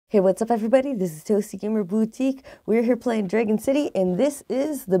Hey, what's up everybody? This is Toasty Gamer Boutique. We're here playing Dragon City, and this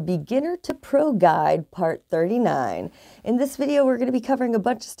is the Beginner to Pro Guide, part 39. In this video, we're going to be covering a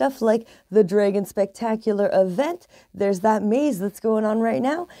bunch of stuff like the Dragon Spectacular event. There's that maze that's going on right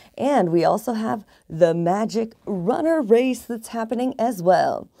now, and we also have the Magic Runner race that's happening as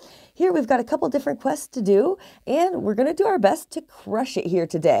well. Here we've got a couple different quests to do, and we're going to do our best to crush it here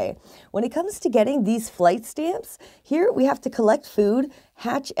today. When it comes to getting these flight stamps, here we have to collect food,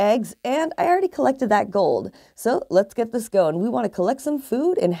 hatch eggs, and I already collected that gold. So let's get this going. We want to collect some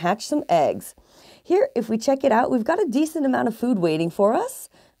food and hatch some eggs. Here, if we check it out, we've got a decent amount of food waiting for us.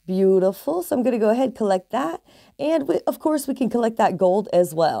 Beautiful. So I'm going to go ahead and collect that. And of course, we can collect that gold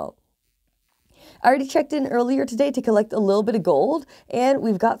as well. I already checked in earlier today to collect a little bit of gold, and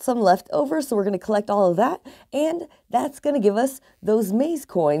we've got some left over, so we're going to collect all of that, and that's going to give us those maze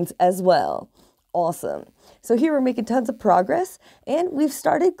coins as well. Awesome. So here we're making tons of progress, and we've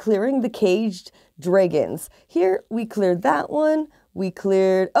started clearing the caged dragons. Here we cleared that one. We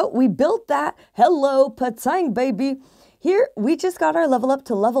built that. Hello, Patang baby. Here, we just got our level up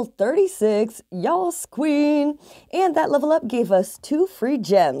to level 36, y'all's queen, and that level up gave us 2 free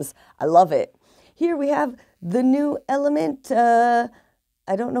gems. I love it. Here we have the new element, I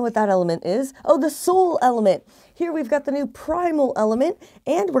don't know what that element is. Oh, the soul element. Here we've got the new primal element,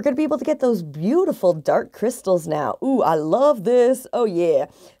 and we're going to be able to get those beautiful dark crystals now. Ooh, I love this. Oh yeah.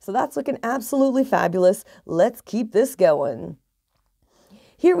 So that's looking absolutely fabulous. Let's keep this going.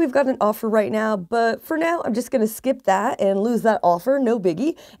 Here we've got an offer right now, but for now, I'm just going to skip that and lose that offer, no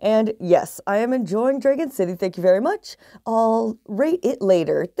biggie. And yes, I am enjoying Dragon City, thank you very much. I'll rate it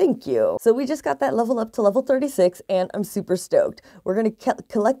later, thank you. So we just got that level up to level 36, and I'm super stoked. We're going to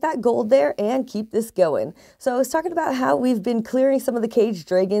collect that gold there and keep this going. So I was talking about how we've been clearing some of the caged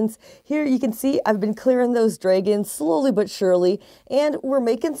dragons. Here you can see I've been clearing those dragons slowly but surely, and we're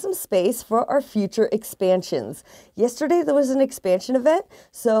making some space for our future expansions. Yesterday there was an expansion event,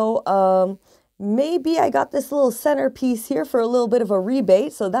 so maybe I got this little centerpiece here for a little bit of a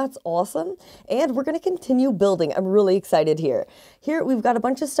rebate, so that's awesome. And we're going to continue building. I'm really excited here. Here we've got a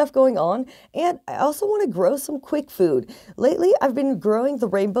bunch of stuff going on, and I also want to grow some quick food. Lately, I've been growing the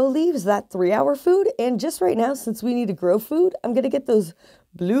rainbow leaves, that 3-hour food, and just right now, since we need to grow food, I'm going to get those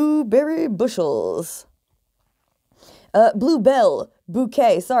blueberry bushels. Bluebell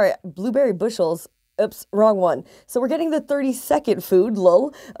bouquet, sorry, blueberry bushels. Oops, wrong one. So we're getting the 30-second food,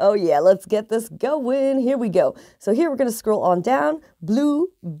 lol. Oh yeah, let's get this going. Here we go. So here we're going to scroll on down.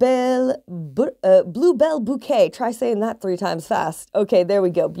 Bluebell bouquet. Try saying that 3 times fast. Okay, there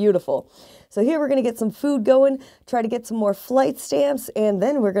we go. Beautiful. So here we're going to get some food going, try to get some more flight stamps, and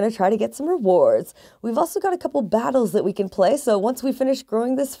then we're going to try to get some rewards. We've also got a couple battles that we can play, so once we finish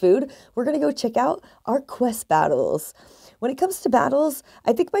growing this food, we're going to go check out our quest battles. When it comes to battles,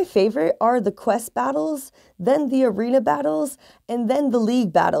 I think my favorite are the quest battles, then the arena battles, and then the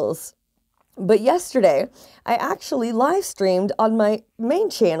league battles. But yesterday, I actually live streamed on my main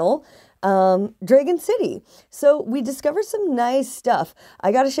channel, Dragon City. So we discovered some nice stuff.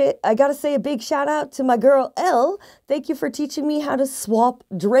 I gotta say a big shout out to my girl Elle. Thank you for teaching me how to swap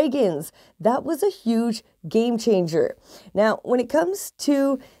dragons. That was a huge game changer. Now, when it comes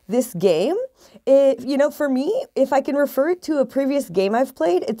to this game, for me, if I can refer it to a previous game I've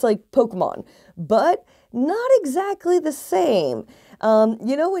played, it's like Pokemon, but not exactly the same.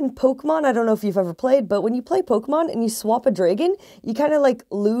 In Pokemon, I don't know if you've ever played, but when you play Pokemon and you swap a dragon, you kind of like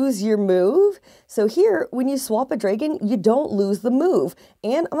lose your move. So here, when you swap a dragon, you don't lose the move.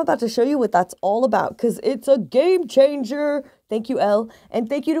 And I'm about to show you what that's all about because it's a game changer. Thank you, Elle, and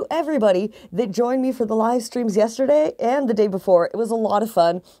thank you to everybody that joined me for the live streams yesterday and the day before. It was a lot of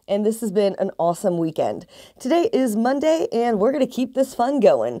fun, and this has been an awesome weekend. Today is Monday, and we're going to keep this fun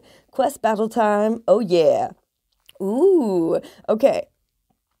going. Quest battle time. Oh, yeah. Ooh, okay.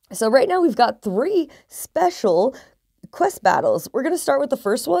 So right now we've got 3 special quest battles. We're going to start with the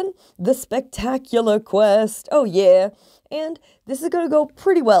first one, the Spectacular Quest. Oh, yeah. And this is going to go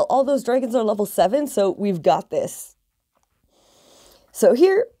pretty well. All those dragons are level 7, so we've got this. So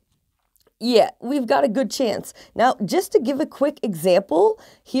here, yeah, we've got a good chance. Now, just to give a quick example,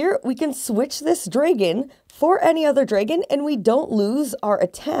 here we can switch this dragon for any other dragon and we don't lose our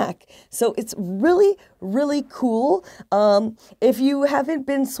attack. So it's really, really cool. If you haven't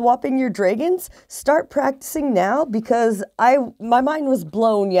been swapping your dragons, start practicing now because my mind was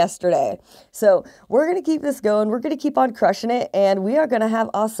blown yesterday. So we're going to keep this going. We're going to keep on crushing it and we are going to have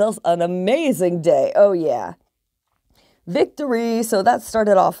ourselves an amazing day. Oh, yeah. Victory. So that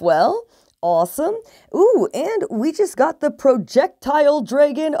started off well. Awesome. Ooh, and we just got the projectile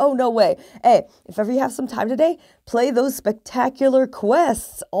dragon. Oh, no way. Hey, if ever you have some time today, play those spectacular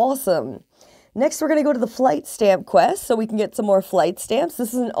quests. Awesome. Next, we're going to go to the flight stamp quest so we can get some more flight stamps.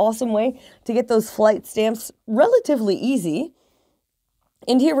 This is an awesome way to get those flight stamps relatively easy.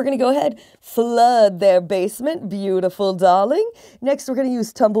 And here we're going to go ahead, flood their basement. Beautiful, darling. Next, we're going to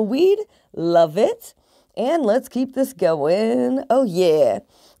use tumbleweed. Love it. And let's keep this going. Oh, yeah.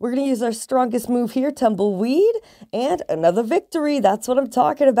 We're going to use our strongest move here, tumbleweed, and another victory. That's what I'm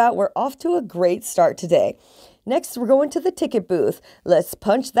talking about. We're off to a great start today. Next, we're going to the ticket booth. Let's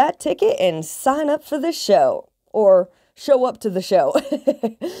punch that ticket and sign up for the show, or show up to the show.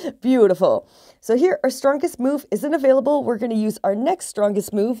 Beautiful. So here, our strongest move isn't available. We're going to use our next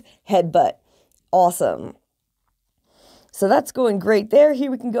strongest move, headbutt. Awesome. So that's going great there. Here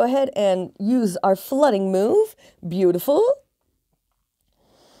we can go ahead and use our flooding move. Beautiful.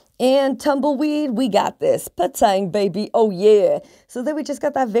 And tumbleweed, we got this. Patang, baby. Oh, yeah. So then we just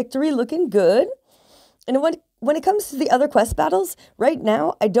got that victory looking good. And when it comes to the other quest battles, right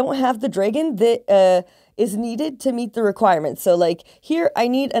now, I don't have the dragon that is needed to meet the requirements. So like here, I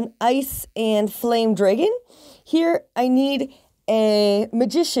need an ice and flame dragon. Here, I need a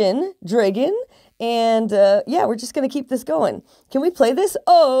magician dragon. And yeah, we're just going to keep this going. Can we play this?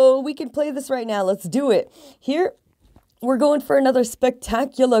 Oh, we can play this right now. Let's do it. Here, we're going for another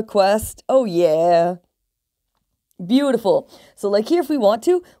spectacular quest. Oh, yeah. Beautiful. So like here, if we want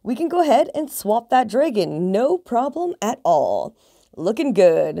to, we can go ahead and swap that dragon. No problem at all. Looking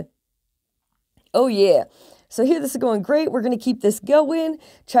good. Oh, yeah. So here, this is going great. We're going to keep this going.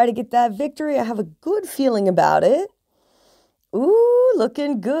 Try to get that victory. I have a good feeling about it. Ooh,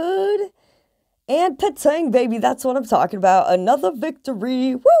 looking good. And patang, baby, that's what I'm talking about. Another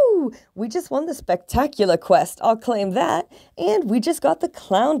victory. Woo! We just won the spectacular quest. I'll claim that. And we just got the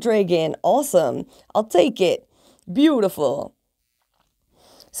clown dragon. Awesome. I'll take it. Beautiful.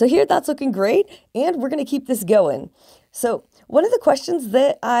 So here, that's looking great. And we're going to keep this going. So one of the questions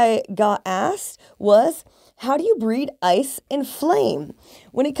that I got asked was, how do you breed ice and flame?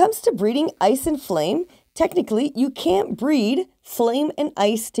 When it comes to breeding ice and flame, technically, you can't breed flame and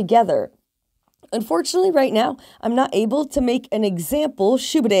ice together. Unfortunately, right now, I'm not able to make an example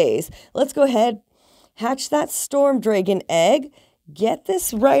Shubidays. Let's go ahead, hatch that storm dragon egg, get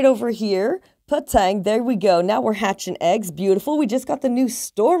this right over here, patang, there we go. Now we're hatching eggs, beautiful. We just got the new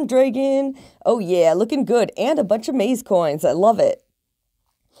storm dragon. Oh yeah, looking good, and a bunch of maize coins, I love it.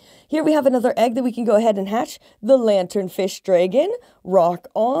 Here we have another egg that we can go ahead and hatch, the lanternfish dragon, rock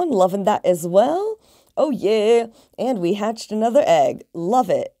on, loving that as well. Oh yeah, and we hatched another egg, love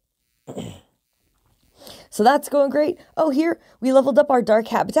it. So that's going great. Oh, here we leveled up our dark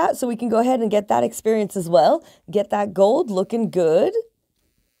habitat, so we can go ahead and get that experience as well. Get that gold, looking good.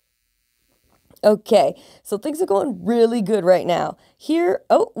 Okay, so things are going really good right now. Here,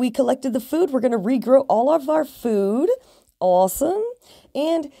 oh, we collected the food. We're going to regrow all of our food. Awesome.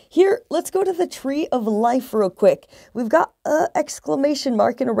 And here, let's go to the tree of life real quick. We've got an exclamation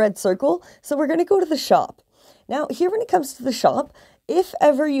mark in a red circle, so we're going to go to the shop. Now, here when it comes to the shop, if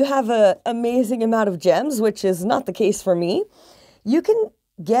ever you have an amazing amount of gems, which is not the case for me, you can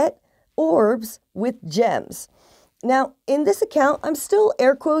get orbs with gems. Now, in this account, I'm still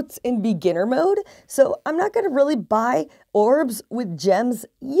air quotes in beginner mode, so I'm not going to really buy orbs with gems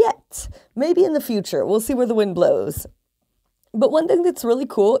yet. Maybe in the future. We'll see where the wind blows. But one thing that's really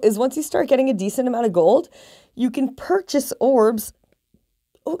cool is once you start getting a decent amount of gold, you can purchase orbs.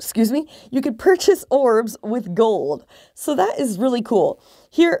 Oh, excuse me. You could purchase orbs with gold. So that is really cool.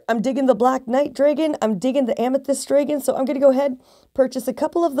 Here, I'm digging the Black Knight Dragon. I'm digging the Amethyst Dragon. So I'm going to go ahead, purchase a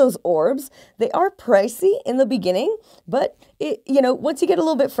couple of those orbs. They are pricey in the beginning, but once you get a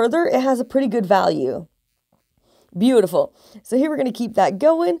little bit further, it has a pretty good value. Beautiful. So here we're going to keep that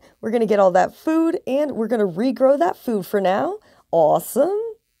going. We're going to get all that food and we're going to regrow that food for now. Awesome.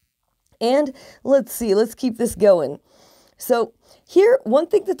 And let's see, let's keep this going. So here, one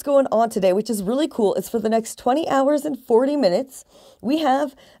thing that's going on today, which is really cool, is for the next 20 hours and 40 minutes, we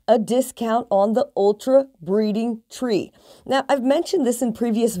have a discount on the Ultra Breeding Tree. Now, I've mentioned this in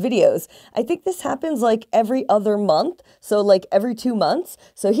previous videos. I think this happens like every other month, so like every 2 months.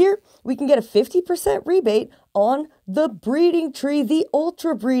 So here, we can get a 50% rebate on the breeding tree, the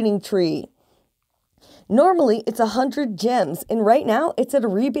Ultra Breeding Tree. Normally, it's 100 gems, and right now, it's at a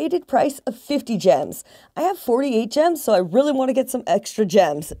rebated price of 50 gems. I have 48 gems, so I really want to get some extra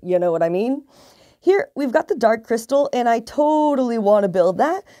gems. You know what I mean? Here, we've got the dark crystal, and I totally want to build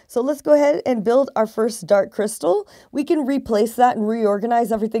that. So let's go ahead and build our first dark crystal. We can replace that and reorganize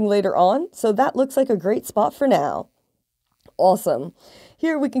everything later on. So that looks like a great spot for now. Awesome.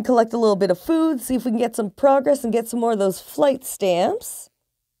 Here we can collect a little bit of food, see if we can get some progress and get some more of those flight stamps.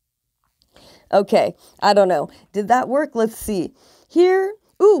 Okay, I don't know. Did that work? Let's see. Here,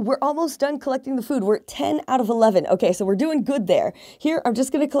 ooh, we're almost done collecting the food. We're at 10 out of 11. Okay, so we're doing good there. Here, I'm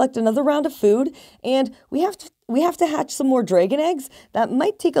just going to collect another round of food, and we have to hatch some more dragon eggs. That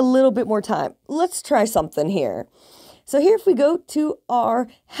might take a little bit more time. Let's try something here. So here, if we go to our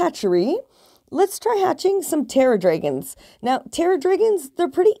hatchery, let's try hatching some Terra dragons. Now, Terra dragons, they're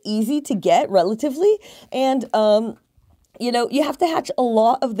pretty easy to get relatively, and you know, you have to hatch a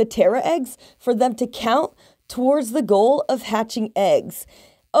lot of the Terra eggs for them to count towards the goal of hatching eggs.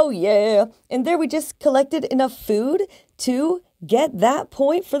 Oh yeah, and there we just collected enough food to get that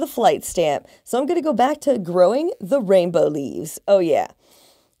point for the flight stamp. So I'm going to go back to growing the rainbow leaves. Oh yeah.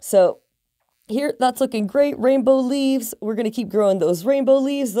 So here, that's looking great. Rainbow leaves. We're going to keep growing those rainbow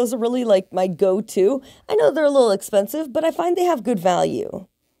leaves. Those are really like my go-to. I know they're a little expensive, but I find they have good value.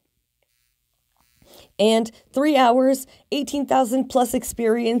 And 3 hours, 18,000 plus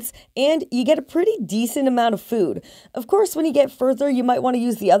experience, and you get a pretty decent amount of food. Of course, when you get further, you might want to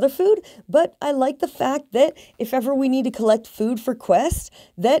use the other food, but I like the fact that if ever we need to collect food for quests,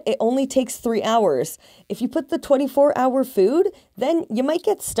 that it only takes 3 hours. If you put the 24-hour food, then you might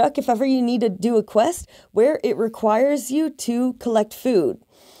get stuck if ever you need to do a quest where it requires you to collect food.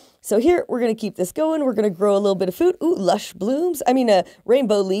 So here, we're going to keep this going. We're going to grow a little bit of food. Ooh, lush blooms.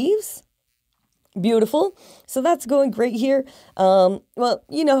 Rainbow leaves. Beautiful. So that's going great here. Well,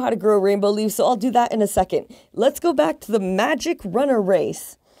 you know how to grow rainbow leaves, so I'll do that in a second. Let's go back to the magic runner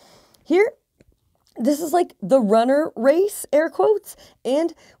race. Here, this is like the runner race, air quotes,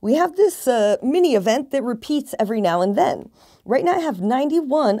 and we have this mini event that repeats every now and then. Right now I have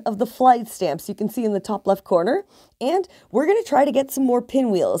 91 of the flight stamps you can see in the top left corner, and we're going to try to get some more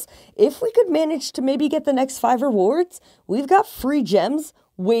pinwheels. If we could manage to maybe get the next 5 rewards, we've got free gems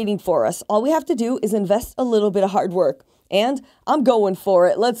waiting for us. All we have to do is invest a little bit of hard work, and I'm going for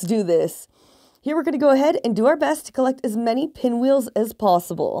it. Let's do this. Here we're going to go ahead and do our best to collect as many pinwheels as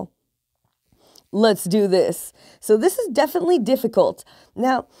possible. Let's do this. So this is definitely difficult.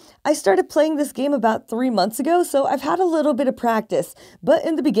 Now, I started playing this game about 3 months ago, so I've had a little bit of practice. But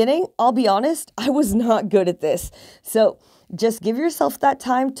in the beginning, I'll be honest, I was not good at this. So just give yourself that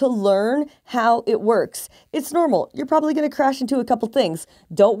time to learn how it works. It's normal. You're probably going to crash into a couple things.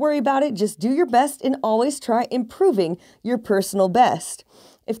 Don't worry about it. Just do your best and always try improving your personal best.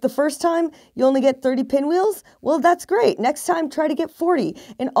 If the first time you only get 30 pinwheels, well, that's great. Next time, try to get 40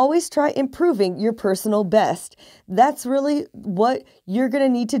 and always try improving your personal best. That's really what you're going to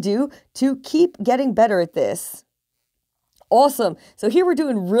need to do to keep getting better at this. Awesome. So here we're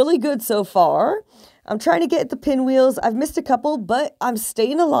doing really good so far. I'm trying to get the pinwheels. I've missed a couple, but I'm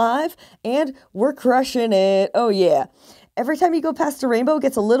staying alive and we're crushing it. Oh yeah. Every time you go past a rainbow, it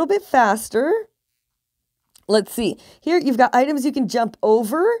gets a little bit faster. Let's see. Here, you've got items you can jump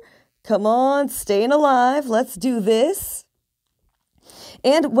over. Come on, staying alive. Let's do this.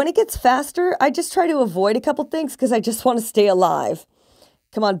 And when it gets faster, I just try to avoid a couple things because I just want to stay alive.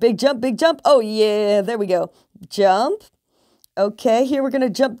 Come on, big jump, big jump. Oh, yeah, there we go. Jump. Okay, here we're going to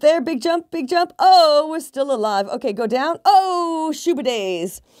jump there. Big jump, big jump. Oh, we're still alive. Okay, go down. Oh, shuba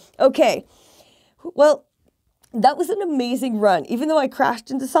days. Okay, well, that was an amazing run. Even though I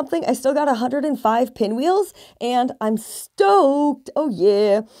crashed into something, I still got 105 pinwheels, and I'm stoked. Oh,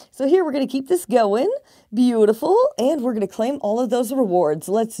 yeah. So here, we're going to keep this going. Beautiful. And we're going to claim all of those rewards.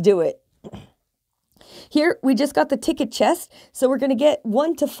 Let's do it. Here, we just got the ticket chest, so we're going to get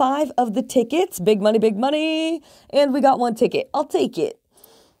 1 to 5 of the tickets. Big money, big money. And we got 1 ticket. I'll take it.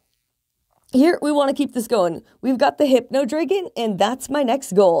 Here, we want to keep this going. We've got the Hypno Dragon, and that's my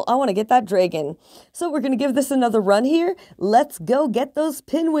next goal. I want to get that dragon. So we're going to give this another run here. Let's go get those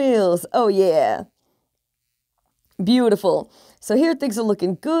pinwheels. Oh, yeah. Beautiful. So here, things are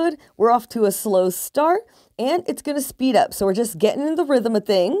looking good. We're off to a slow start, and it's going to speed up. So we're just getting in the rhythm of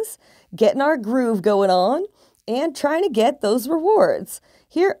things, getting our groove going on, and trying to get those rewards.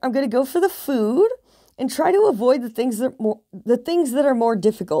 Here, I'm going to go for the food and try to avoid the things that are more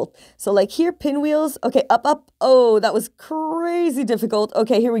difficult. So like here, pinwheels. Okay, up, up. Oh, that was crazy difficult.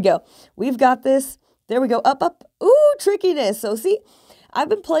 Okay, here we go. We've got this. There we go. Up, up. Ooh, trickiness. So see, I've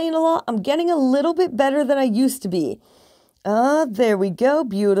been playing a lot. I'm getting a little bit better than I used to be. There we go.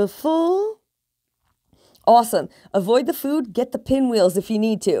 Beautiful. Awesome. Avoid the food. Get the pinwheels if you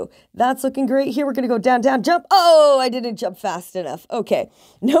need to. That's looking great. Here we're going to go down, down, jump. Oh, I didn't jump fast enough. Okay.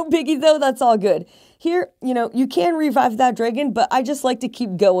 No biggie though. That's all good. Here, you can revive that dragon, but I just like to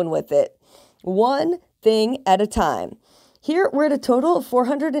keep going with it. One thing at a time. Here, we're at a total of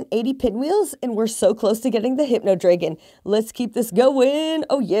 480 pinwheels, and we're so close to getting the Hypno Dragon. Let's keep this going.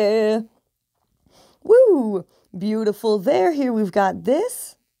 Oh, yeah. Woo! Beautiful there. Here we've got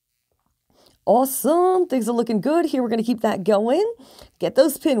this. Awesome. Things are looking good. Here, we're going to keep that going. Get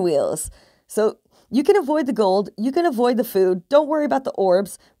those pinwheels. So you can avoid the gold. You can avoid the food. Don't worry about the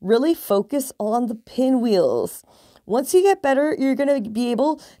orbs. Really focus on the pinwheels. Once you get better, you're going to be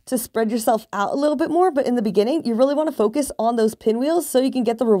able to spread yourself out a little bit more. But in the beginning, you really want to focus on those pinwheels so you can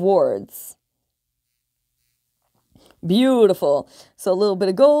get the rewards. Beautiful. So a little bit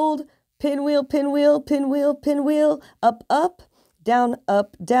of gold. Pinwheel, pinwheel, pinwheel, pinwheel. Up, up. Down,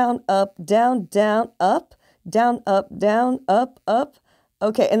 up, down, up, down, down, up, down, up, down, up, up.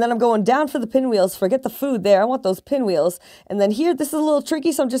 Okay, and then I'm going down for the pinwheels. Forget the food there. I want those pinwheels. And then here, this is a little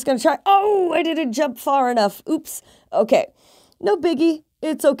tricky, so I'm just going to try. Oh, I didn't jump far enough. Oops. Okay, no biggie.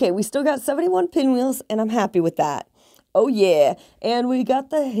 It's okay. We still got 71 pinwheels, and I'm happy with that. Oh, yeah. And we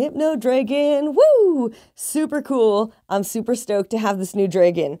got the Hypno Dragon. Woo! Super cool. I'm super stoked to have this new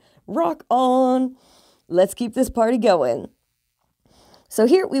dragon. Rock on. Let's keep this party going. So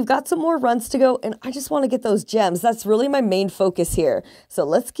here we've got some more runs to go, and I just want to get those gems. That's really my main focus here. So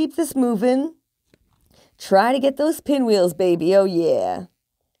let's keep this moving. Try to get those pinwheels, baby. Oh, yeah.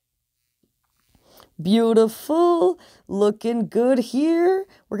 Beautiful. Looking good here.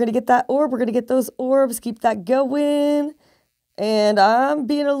 We're going to get that orb. We're going to get those orbs. Keep that going. And I'm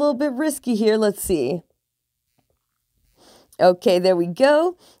being a little bit risky here. Let's see. Okay, there we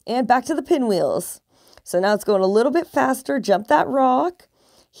go. And back to the pinwheels. So now it's going a little bit faster. Jump that rock.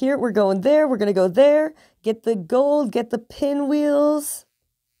 Here, we're going there. We're going to go there. Get the gold. Get the pinwheels.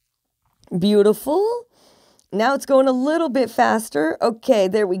 Beautiful. Now it's going a little bit faster. Okay,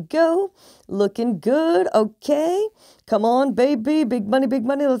 there we go. Looking good. Okay. Come on, baby. Big money, big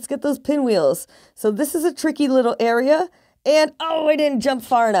money. Let's get those pinwheels. So this is a tricky little area. And, oh, I didn't jump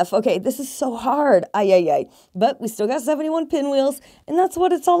far enough. Okay, this is so hard. Ay, ay, ay. But we still got 71 pinwheels, and that's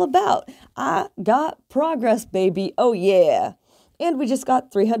what it's all about. I got progress, baby. Oh, yeah. And we just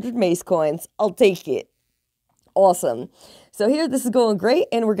got 300 mace coins. I'll take it. Awesome. So here, this is going great,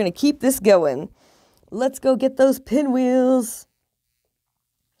 and we're going to keep this going. Let's go get those pinwheels.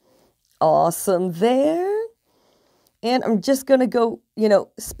 Awesome there. And I'm just going to go,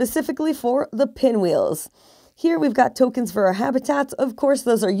 specifically for the pinwheels. Here we've got tokens for our habitats. Of course,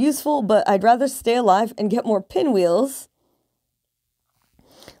 those are useful, but I'd rather stay alive and get more pinwheels.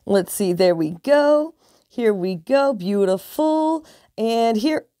 Let's see, there we go. Here we go, beautiful. And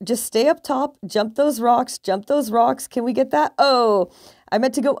here, just stay up top, jump those rocks, jump those rocks. Can we get that? Oh, I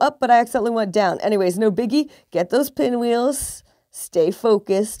meant to go up, but I accidentally went down. Anyways, no biggie. Get those pinwheels. Stay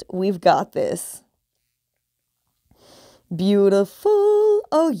focused. We've got this. Beautiful.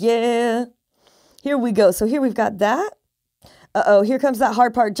 Oh, yeah. Here we go. So here we've got that. Uh-oh, here comes that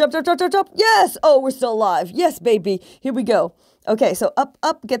hard part. Jump, jump, jump, jump, jump. Yes! Oh, we're still alive. Yes, baby. Here we go. Okay, so up,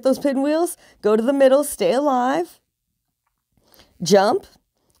 up, get those pinwheels. Go to the middle, stay alive. Jump,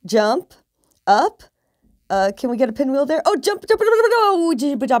 jump, up. Can we get a pinwheel there? Oh, jump, jump, jump,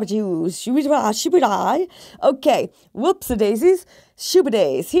 jump. Okay, whoops-a-daisies.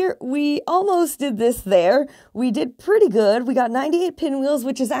 Shooba-days. Here, we almost did this there. We did pretty good. We got 98 pinwheels,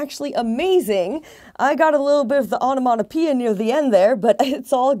 which is actually amazing. I got a little bit of the onomatopoeia near the end there, but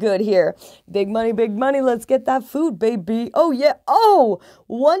it's all good here. Big money, big money. Let's get that food, baby. Oh, yeah. Oh,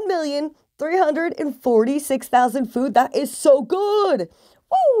 1,346,000 food. That is so good.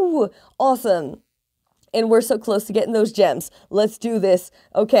 Woo! Awesome. And we're so close to getting those gems. Let's do this.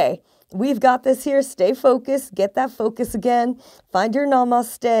 Okay, we've got this here. Stay focused. Get that focus again. Find your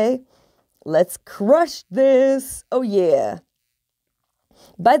namaste. Let's crush this. Oh, yeah.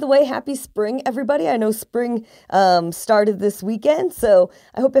 By the way, happy spring, everybody. I know spring started this weekend, so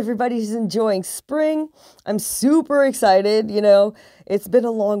I hope everybody's enjoying spring. I'm super excited. It's been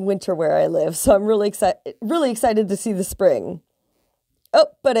a long winter where I live, so I'm really excited to see the spring. Oh,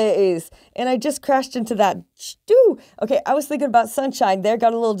 but it is. And I just crashed into that. Okay, I was thinking about sunshine there,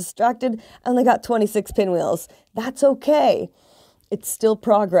 got a little distracted. I only got 26 pinwheels. That's okay. It's still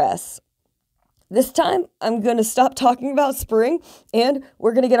progress. This time, I'm going to stop talking about spring, and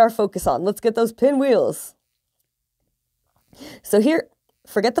we're going to get our focus on. Let's get those pinwheels. So here,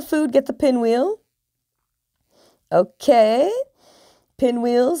 forget the food, get the pinwheel. Okay.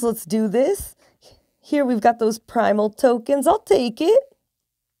 Pinwheels, let's do this. Here we've got those primal tokens. I'll take it.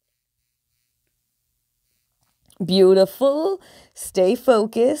 Beautiful. Stay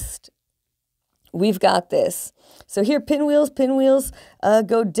focused. We've got this. So here, pinwheels,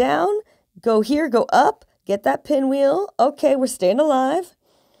 go down, go here, go up, get that pinwheel. Okay, we're staying alive.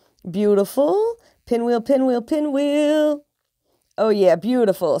 Beautiful. Pinwheel, pinwheel, pinwheel. Oh yeah,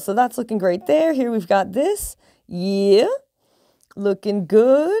 beautiful. So that's looking great there. Here we've got this. Yeah, looking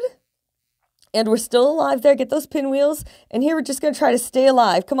good. And we're still alive there. Get those pinwheels. And here we're just going to try to stay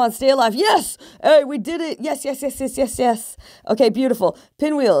alive. Come on, stay alive. Yes! Hey, we did it. Yes, yes, yes, yes, yes, yes. Okay, beautiful.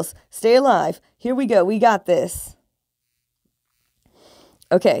 Pinwheels, stay alive. Here we go. We got this.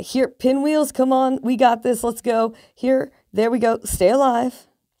 Okay, here, pinwheels, come on. We got this. Let's go. Here, there we go. Stay alive.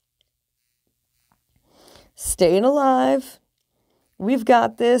 Staying alive. We've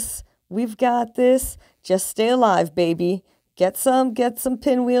got this. We've got this. Just stay alive, baby. Get some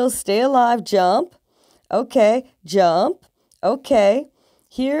pinwheels. Stay alive. Jump. Okay, jump. Okay.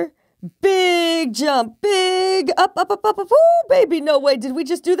 Here, big jump. Big up, up, up, up, up. Ooh, baby, no way. Did we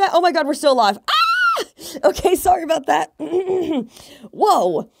just do that? Oh my God, we're still alive. Ah! Okay, sorry about that.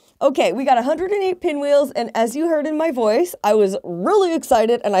 Whoa. Okay, we got 108 pinwheels, and as you heard in my voice, I was really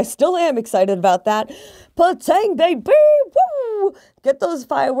excited, and I still am excited about that. Patang, baby! Woo! Get those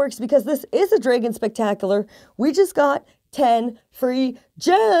fireworks, because this is a Dragon Spectacular. We just got 10 free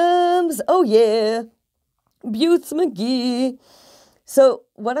gems. Oh, yeah. Buttes McGee. So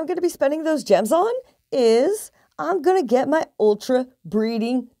what I'm going to be spending those gems on is I'm going to get my ultra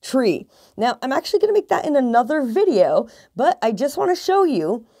breeding tree. Now, I'm actually going to make that in another video, but I just want to show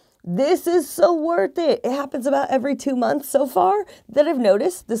you this is so worth it. It happens about every 2 months so far that I've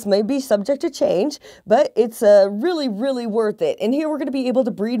noticed. This may be subject to change, but it's really, really worth it. And here we're going to be able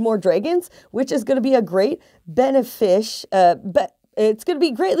to breed more dragons, which is going to be a great it's going to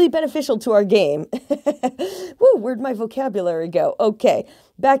be greatly beneficial to our game. Woo, where'd my vocabulary go? Okay,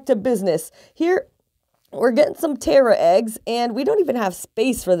 back to business. Here, we're getting some Terra eggs, and we don't even have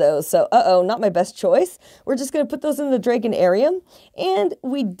space for those. So, not my best choice. We're just going to put those in the Dragonarium. And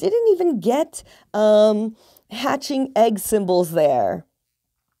we didn't even get hatching egg symbols there.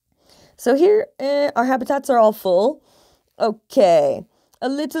 So here, our habitats are all full. Okay, a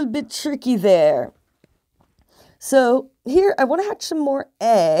little bit tricky there. So here, I want to hatch some more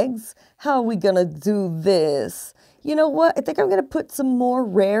eggs. How are we going to do this? You know what? I think I'm going to put some more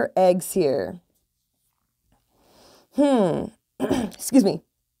rare eggs here. Excuse me.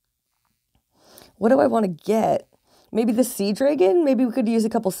 What do I want to get? Maybe the sea dragon? Maybe we could use a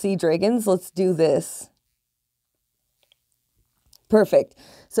couple sea dragons. Let's do this. Perfect.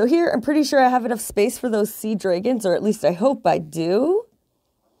 So here, I'm pretty sure I have enough space for those sea dragons, or at least I hope I do.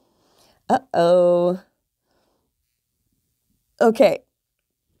 Uh-oh. Okay.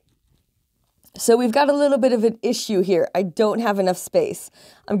 So we've got a little bit of an issue here. I don't have enough space.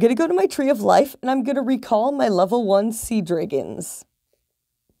 I'm going to go to my Tree of Life, and I'm going to recall my level 1 sea dragons.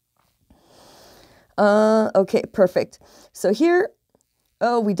 Okay, perfect. So here,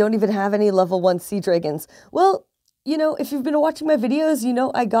 oh, we don't even have any level 1 sea dragons. Well, you know, if you've been watching my videos, you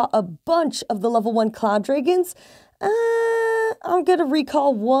know I got a bunch of the level 1 cloud dragons. I'm going to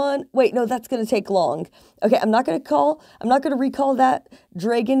recall one. Wait, no, that's going to take long. Okay, I'm not going to recall that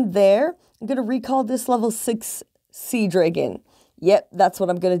dragon there. I'm going to recall this level 6 sea dragon. Yep, that's what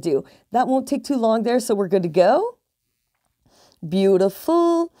I'm going to do. That won't take too long there, so we're good to go.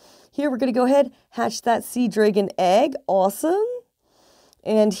 Beautiful. Here, we're going to go ahead, hatch that sea dragon egg. Awesome.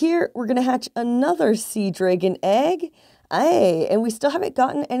 And here, we're going to hatch another sea dragon egg. Hey, and we still haven't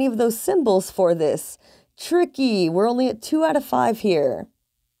gotten any of those symbols for this. Tricky. We're only at 2 out of 5 here.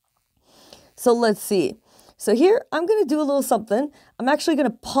 So let's see. So here, I'm going to do a little something. I'm actually going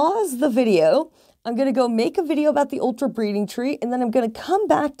to pause the video. I'm going to go make a video about the ultra breeding tree, and then I'm going to come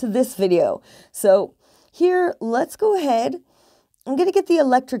back to this video. So here, let's go ahead. I'm going to get the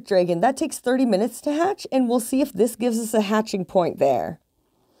electric dragon. That takes 30 minutes to hatch, and we'll see if this gives us a hatching point there.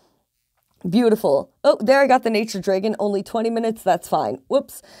 Beautiful. Oh, there I got the nature dragon. Only 20 minutes. That's fine.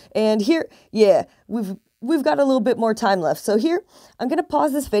 Whoops. And here, yeah, we've got a little bit more time left. So here, I'm going to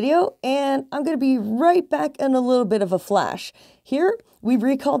pause this video, and I'm going to be right back in a little bit of a flash. Here, we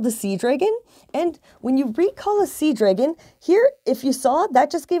recalled the sea dragon, and when you recall a sea dragon, here, if you saw, that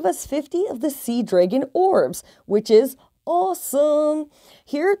just gave us 50 of the sea dragon orbs, which is awesome.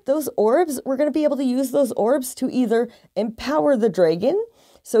 Here, those orbs, we're going to be able to use those orbs to either empower the dragon,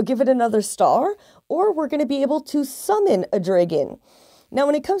 so give it another star, or we're going to be able to summon a dragon. Now,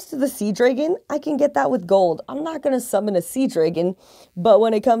 when it comes to the sea dragon, I can get that with gold. I'm not going to summon a sea dragon, but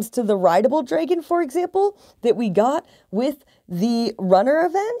when it comes to the rideable dragon, for example, that we got with the runner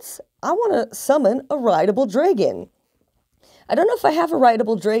events, I want to summon a rideable dragon. I don't know if I have a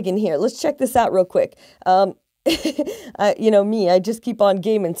rideable dragon here. Let's check this out real quick. You know me, I just keep on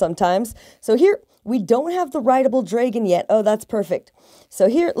gaming sometimes. So here, we don't have the rideable dragon yet. Oh, that's perfect. So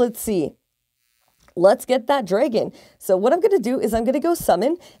here, let's see. let's get that dragon. So what I'm going to do is I'm going to go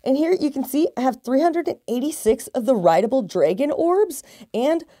summon, and here you can see I have 386 of the rideable dragon orbs,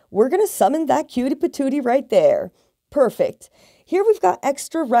 and we're going to summon that cutie patootie right there. Perfect. Here we've got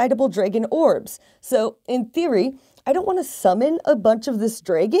extra rideable dragon orbs. So in theory, I don't want to summon a bunch of this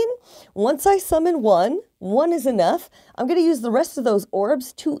dragon. Once I summon one is enough. I'm going to use the rest of those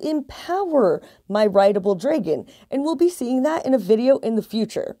orbs to empower my rideable dragon, and we'll be seeing that in a video in the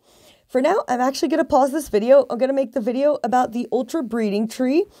future. For now, I'm actually going to pause this video. I'm going to make the video about the ultra breeding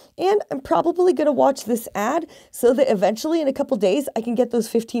tree, and I'm probably going to watch this ad so that eventually in a couple days I can get those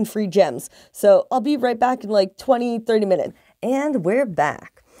 15 free gems. So I'll be right back in like 20-30 minutes. And we're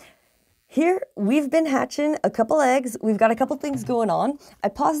back. Here, we've been hatching a couple eggs. We've got a couple things going on. I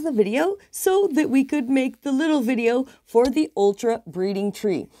paused the video so that we could make the little video for the ultra breeding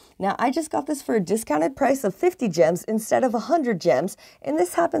tree. Now, I just got this for a discounted price of 50 gems instead of 100 gems, and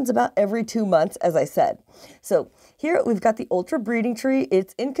this happens about every 2 months, as I said. So here, we've got the ultra breeding tree.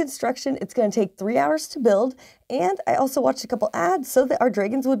 It's in construction. It's going to take 3 hours to build, and I also watched a couple ads so that our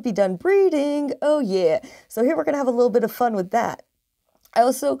dragons would be done breeding. Oh yeah. So here, we're going to have a little bit of fun with that. I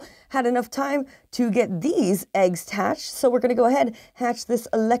also had enough time to get these eggs hatched, so we're going to go ahead and hatch this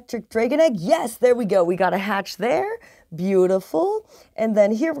electric dragon egg. Yes, there we go. We got a hatch there. Beautiful. And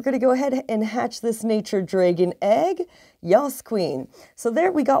then here we're going to go ahead and hatch this nature dragon egg. Yas, queen. So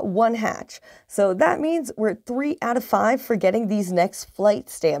there we got one hatch. So that means we're at 3 out of 5 for getting these next flight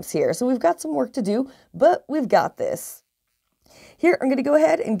stamps here. So we've got some work to do, but we've got this. Here, I'm going to go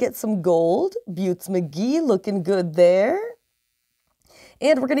ahead and get some gold. Buttes McGee looking good there.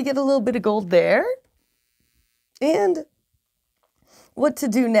 And we're going to get a little bit of gold there. And what to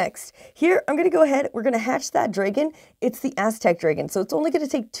do next? Here, I'm going to go ahead. We're going to hatch that dragon. It's the Aztec dragon. So it's only going to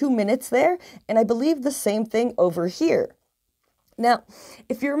take 2 minutes there. And I believe the same thing over here. Now,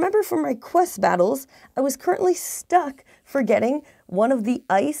 if you remember from my quest battles, I was currently stuck for getting one of the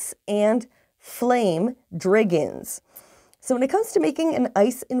ice and flame dragons. So when it comes to making an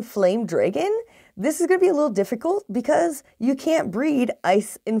ice and flame dragon, this is going to be a little difficult because you can't breed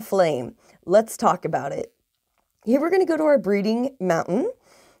ice and flame. Let's talk about it. Here we're going to go to our breeding mountain,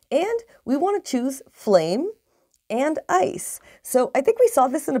 and we want to choose flame and ice. So I think we saw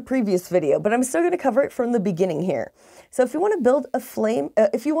this in a previous video, but I'm still going to cover it from the beginning here. So if you want to build a flame,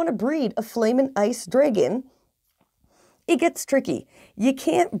 if you want to breed a flame and ice dragon, it gets tricky. You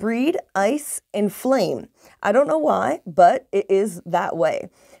can't breed ice and flame. I don't know why, but it is that way.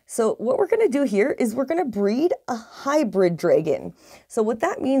 So what we're going to do here is we're going to breed a hybrid dragon. So what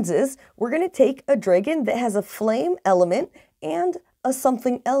that means is we're going to take a dragon that has a flame element and a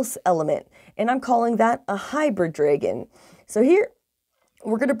something else element. And I'm calling that a hybrid dragon. So here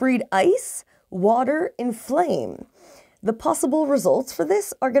we're going to breed ice, water, and flame. The possible results for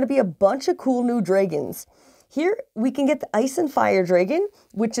this are going to be a bunch of cool new dragons. Here we can get the ice and fire dragon,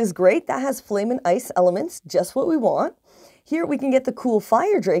 which is great. That has flame and ice elements, just what we want. Here we can get the cool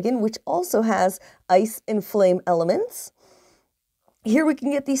fire dragon, which also has ice and flame elements. Here we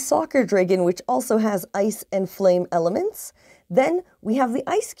can get the soccer dragon, which also has ice and flame elements. Then we have the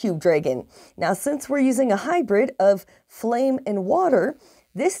ice cube dragon. Now, since we're using a hybrid of flame and water,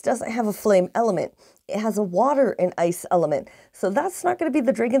 this doesn't have a flame element. It has a water and ice element. So that's not going to be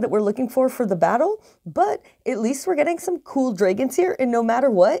the dragon that we're looking for the battle, but at least we're getting some cool dragons here, and no matter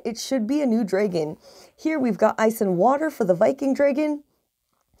what, it should be a new dragon. Here we've got ice and water for the Viking dragon,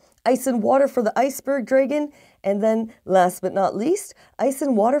 ice and water for the iceberg dragon, and then last but not least, ice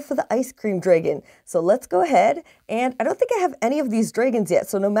and water for the ice cream dragon. So let's go ahead, and I don't think I have any of these dragons yet,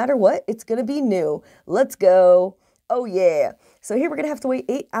 so no matter what, it's going to be new. Let's go. Oh yeah. So here we're going to have to wait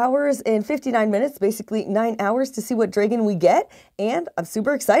 8 hours and 59 minutes, basically 9 hours to see what dragon we get. And I'm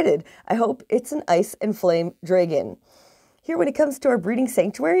super excited. I hope it's an ice and flame dragon. Here when it comes to our breeding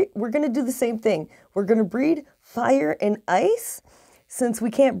sanctuary, we're going to do the same thing. We're going to breed fire and ice. Since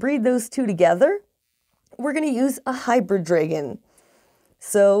we can't breed those two together, we're going to use a hybrid dragon.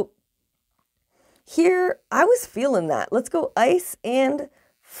 So here I was feeling that. Let's go ice and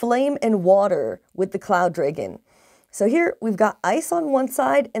flame and water with the cloud dragon. So here we've got ice on one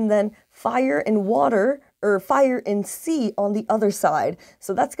side and then fire and water, or fire and sea on the other side.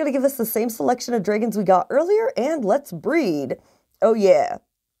 So that's going to give us the same selection of dragons we got earlier, and let's breed. Oh yeah.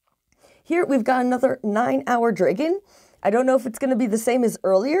 Here we've got another 9-hour dragon. I don't know if it's going to be the same as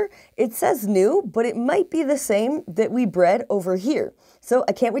earlier. It says new, but it might be the same that we bred over here. So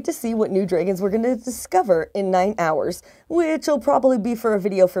I can't wait to see what new dragons we're going to discover in 9 hours, which will probably be for a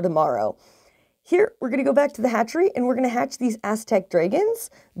video for tomorrow. Here, we're going to go back to the hatchery, and we're going to hatch these Aztec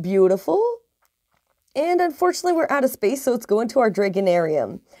dragons. Beautiful. And unfortunately, we're out of space, so let's go into our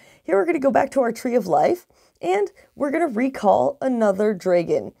dragonarium. Here we're going to go back to our tree of life, and we're going to recall another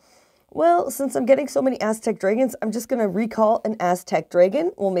dragon. Well, since I'm getting so many Aztec dragons, I'm just going to recall an Aztec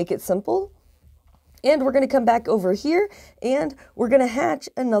dragon. We'll make it simple. And we're going to come back over here, and we're going to hatch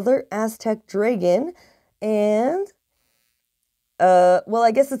another Aztec dragon. And, well,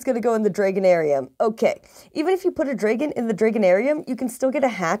 I guess it's going to go in the Dragonarium. Okay, even if you put a dragon in the Dragonarium, you can still get a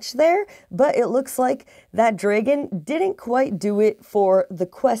hatch there, but it looks like that dragon didn't quite do it for the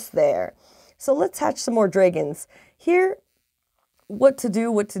quest there. So let's hatch some more dragons. Here, what to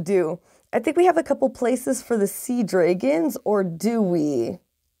do. I think we have a couple places for the sea dragons, or do we?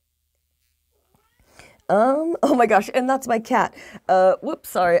 Oh my gosh, and that's my cat. Whoops,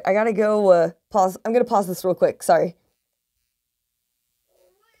 sorry, I gotta go, pause. I'm gonna pause this real quick, sorry.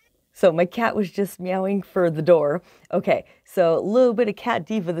 So my cat was just meowing for the door. Okay, so a little bit of cat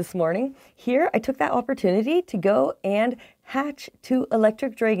diva this morning. Here, I took that opportunity to go and hatch 2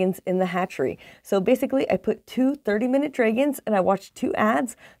 electric dragons in the hatchery. So basically, I put 2 30-minute dragons and I watched 2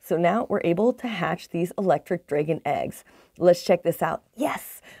 ads. So now we're able to hatch these electric dragon eggs. Let's check this out.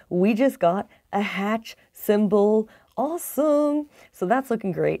 Yes, we just got a hatch symbol. Awesome. So that's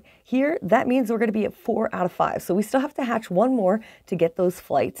looking great. Here, that means we're going to be at 4 out of 5. So we still have to hatch 1 more to get those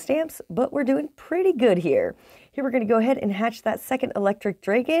flight stamps, but we're doing pretty good here. Here, we're going to go ahead and hatch that second electric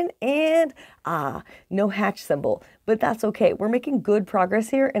dragon, and no hatch symbol, but that's okay. We're making good progress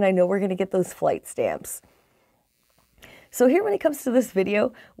here, and I know we're going to get those flight stamps. So here, when it comes to this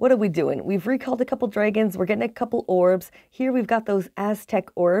video, what are we doing? We've recalled a couple dragons. We're getting a couple orbs. Here we've got those Aztec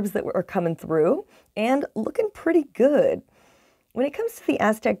orbs that are coming through and looking pretty good. When it comes to the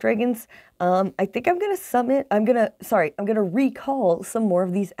Aztec dragons, I think I'm gonna recall some more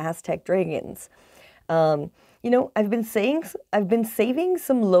of these Aztec dragons. You know, I've been saving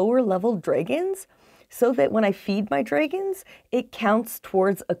some lower level dragons so that when I feed my dragons, it counts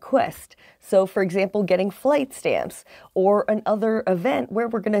towards a quest. So for example, getting flight stamps or another event where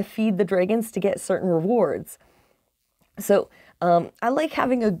we're gonna feed the dragons to get certain rewards. So I like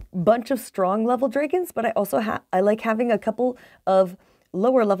having a bunch of strong level dragons, but I also I like having a couple of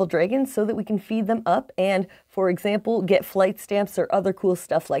lower level dragons so that we can feed them up and, for example, get flight stamps or other cool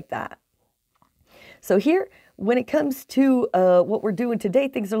stuff like that. So here, when it comes to what we're doing today,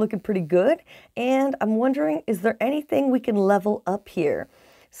 things are looking pretty good. And I'm wondering, is there anything we can level up here?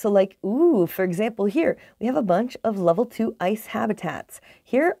 So like, for example, here, we have a bunch of level 2 ice habitats.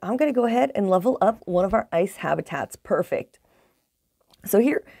 Here, I'm going to go ahead and level up one of our ice habitats. Perfect. So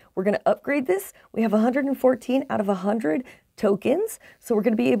here, we're going to upgrade this. We have 114 out of 100 tokens. So we're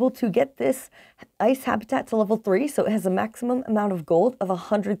going to be able to get this ice habitat to level 3. So it has a maximum amount of gold of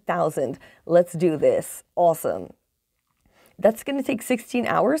 100,000. Let's do this. Awesome. That's going to take 16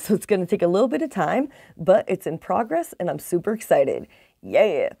 hours, so it's going to take a little bit of time, but it's in progress and I'm super excited.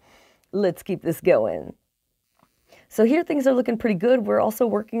 Yeah, let's keep this going. So here things are looking pretty good. We're also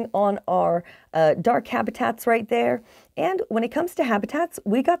working on our dark habitats right there. And when it comes to habitats,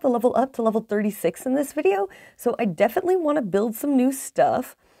 we got the level up to level 36 in this video. So I definitely want to build some new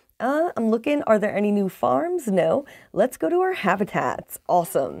stuff. I'm looking, are there any new farms? No. Let's go to our habitats.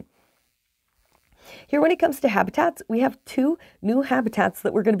 Awesome. Here, when it comes to habitats, we have 2 new habitats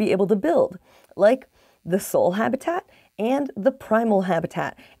that we're going to be able to build, like the soul habitat and the primal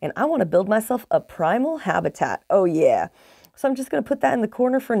habitat. And I want to build myself a primal habitat. Oh yeah. So I'm just going to put that in the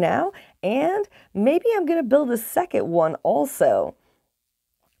corner for now. And maybe I'm going to build a second one also.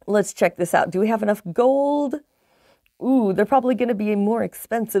 Let's check this out. Do we have enough gold? They're probably going to be more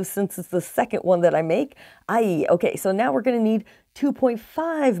expensive since it's the second one that I make. Okay, so now we're going to need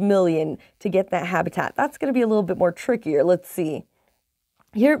 2.5 million to get that habitat. That's going to be a little bit more trickier. Let's see.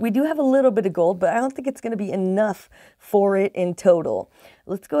 Here, we do have a little bit of gold, but I don't think it's going to be enough for it in total.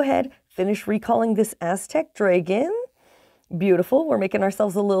 Let's go ahead, finish recalling this Aztec dragon. Beautiful. We're making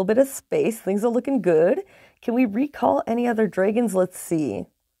ourselves a little bit of space. Things are looking good. Can we recall any other dragons? Let's see.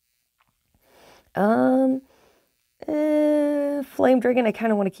 Flame dragon, I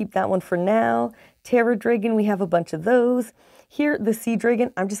kind of want to keep that one for now. Terror dragon, we have a bunch of those. Here, the sea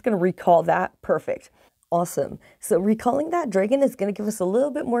dragon, I'm just going to recall that. Perfect. Awesome. So recalling that dragon is going to give us a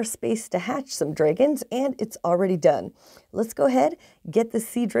little bit more space to hatch some dragons, and it's already done. Let's go ahead, get the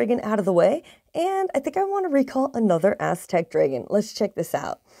sea dragon out of the way, and I think I want to recall another Aztec dragon. Let's check this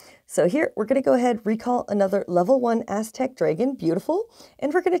out. So here, we're going to go ahead, recall another level 1 Aztec dragon. Beautiful.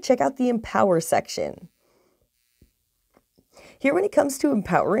 And we're going to check out the Empower section. Here, when it comes to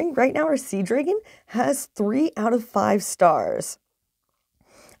empowering, right now our sea dragon has 3 out of 5 stars.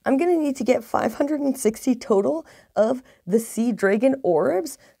 I'm going to need to get 560 total of the sea dragon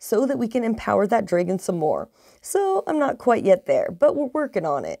orbs so that we can empower that dragon some more. So I'm not quite yet there, but we're working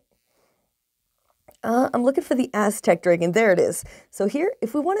on it. I'm looking for the Aztec Dragon. There it is. So here,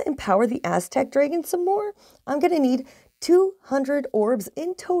 if we want to empower the Aztec Dragon some more, I'm going to need 200 orbs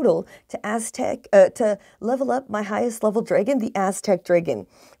in total to level up my highest level dragon, the Aztec Dragon.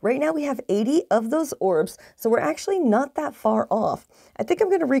 Right now we have 80 of those orbs, so we're actually not that far off. I think I'm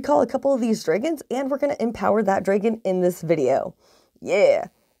going to recall a couple of these dragons, and we're going to empower that dragon in this video. Yeah.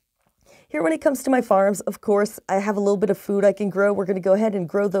 Here, when it comes to my farms, of course, I have a little bit of food I can grow. We're going to go ahead and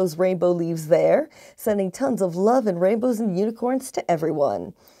grow those rainbow leaves there, sending tons of love and rainbows and unicorns to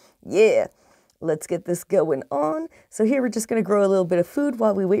everyone. Yeah. Let's get this going on. So here we're just going to grow a little bit of food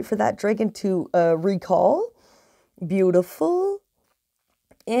while we wait for that dragon to recall. Beautiful.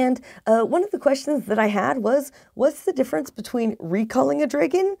 And one of the questions that I had was, what's the difference between recalling a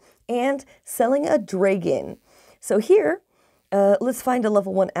dragon and selling a dragon? So here, let's find a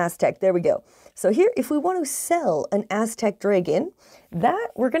level 1 Aztec. There we go. So here, if we want to sell an Aztec dragon,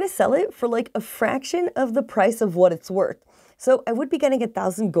 we're going to sell it for like a fraction of the price of what it's worth. So I would be getting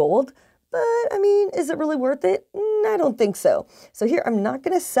 1,000 gold, but I mean, is it really worth it? I don't think so. So here, I'm not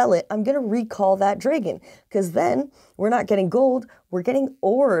going to sell it. I'm going to recall that dragon, because then we're not getting gold, we're getting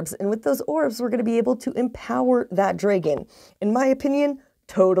orbs. And with those orbs, we're going to be able to empower that dragon. In my opinion,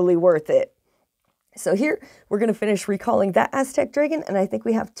 totally worth it. So here, we're going to finish recalling that Aztec Dragon, and I think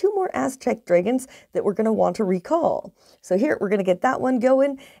we have 2 more Aztec Dragons that we're going to want to recall. So here, we're going to get that one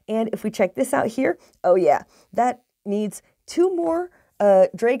going, and if we check this out here, oh yeah, that needs 2 more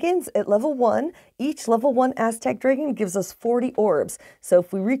dragons at level 1. Each level 1 Aztec Dragon gives us 40 orbs. So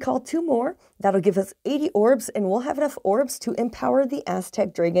if we recall 2 more, that'll give us 80 orbs, and we'll have enough orbs to empower the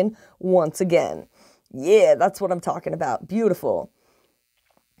Aztec Dragon once again. Yeah, that's what I'm talking about. Beautiful.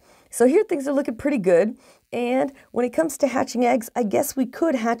 So here things are looking pretty good, and when it comes to hatching eggs, I guess we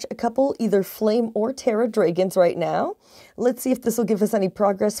could hatch a couple either flame or terra dragons right now. Let's see if this will give us any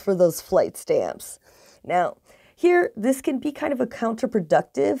progress for those flight stamps. Now, here, this can be kind of a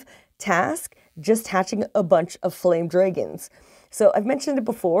counterproductive task, just hatching a bunch of flame dragons. So I've mentioned it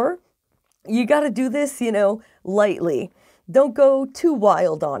before, you got to do this, lightly. Don't go too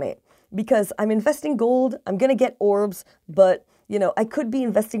wild on it, because I'm investing gold, I'm going to get orbs, but I could be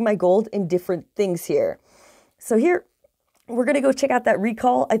investing my gold in different things here. So here, we're going to go check out that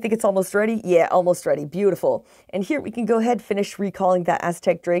recall. I think it's almost ready. Yeah, almost ready. Beautiful. And here we can go ahead, finish recalling that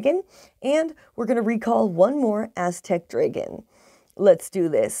Aztec Dragon. And we're going to recall 1 more Aztec Dragon. Let's do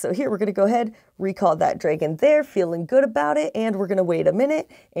this. So here we're going to go ahead, recall that dragon there, feeling good about it. And we're going to wait a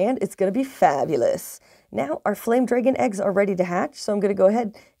minute, and it's going to be fabulous. Now our flame dragon eggs are ready to hatch. So I'm going to go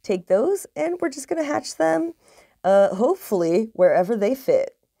ahead, take those, and we're just going to hatch them, hopefully, wherever they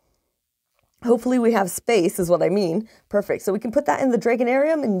fit. Hopefully we have space is what I mean. Perfect. So we can put that in the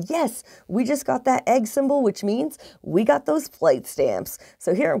Dragonarium, and yes, we just got that egg symbol, which means we got those flight stamps.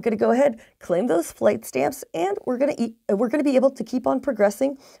 So here I'm going to go ahead, claim those flight stamps, and we're going to be able to keep on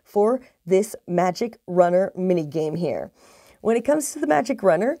progressing for this Magic Runner mini game here. When it comes to the Magic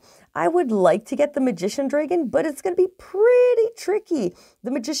Runner, I would like to get the Magician Dragon, but it's going to be pretty tricky. The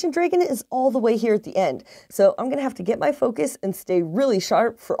Magician Dragon is all the way here at the end. So I'm going to have to get my focus and stay really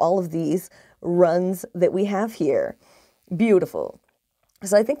sharp for all of these runs that we have here. Beautiful.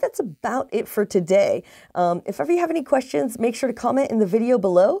 So I think that's about it for today. If ever you have any questions, make sure to comment in the video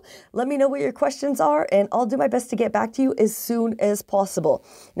below. Let me know what your questions are, and I'll do my best to get back to you as soon as possible.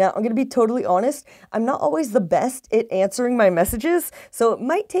 Now, I'm going to be totally honest. I'm not always the best at answering my messages, so it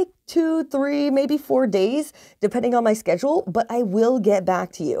might take 2, 3, maybe 4 days, depending on my schedule, but I will get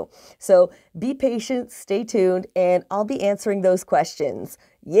back to you. So be patient, stay tuned, and I'll be answering those questions.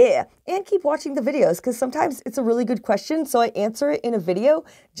 Yeah, and keep watching the videos, because sometimes it's a really good question, so I answer it in a video,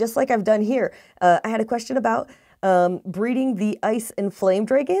 just like I've done here. I had a question about breeding the ice and flame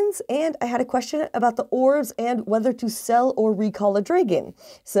dragons, and I had a question about the orbs and whether to sell or recall a dragon.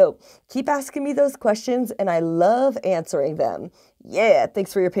 So keep asking me those questions, and I love answering them. Yeah,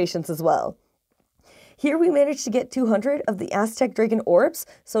 thanks for your patience as well. Here we managed to get 200 of the Aztec Dragon orbs,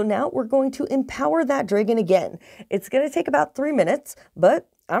 so now we're going to empower that dragon again. It's going to take about 3 minutes, but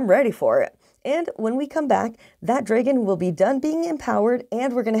I'm ready for it. And when we come back, that dragon will be done being empowered,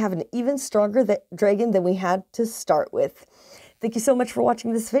 and we're going to have an even stronger dragon than we had to start with. Thank you so much for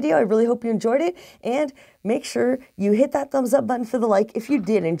watching this video. I really hope you enjoyed it, and make sure you hit that thumbs up button for the like if you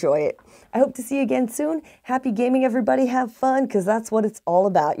did enjoy it. I hope to see you again soon. Happy gaming, everybody. Have fun, because that's what it's all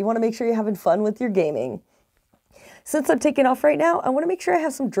about. You want to make sure you're having fun with your gaming. Since I'm taking off right now, I want to make sure I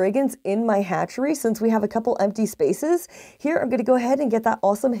have some dragons in my hatchery since we have a couple empty spaces. Here, I'm going to go ahead and get that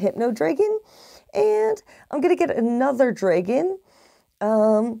awesome Hypno Dragon, and I'm going to get another dragon.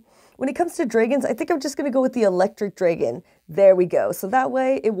 when it comes to dragons, I think I'm just going to go with the electric dragon. There we go. So that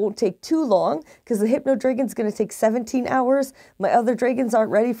way it won't take too long because the hypno dragon's going to take 17 hours. My other dragons aren't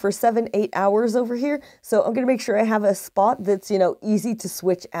ready for 7-8 hours over here. So I'm going to make sure I have a spot that's, easy to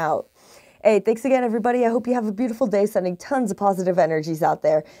switch out. Hey, thanks again, everybody. I hope you have a beautiful day, sending tons of positive energies out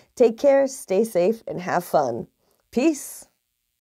there. Take care, stay safe, and have fun. Peace.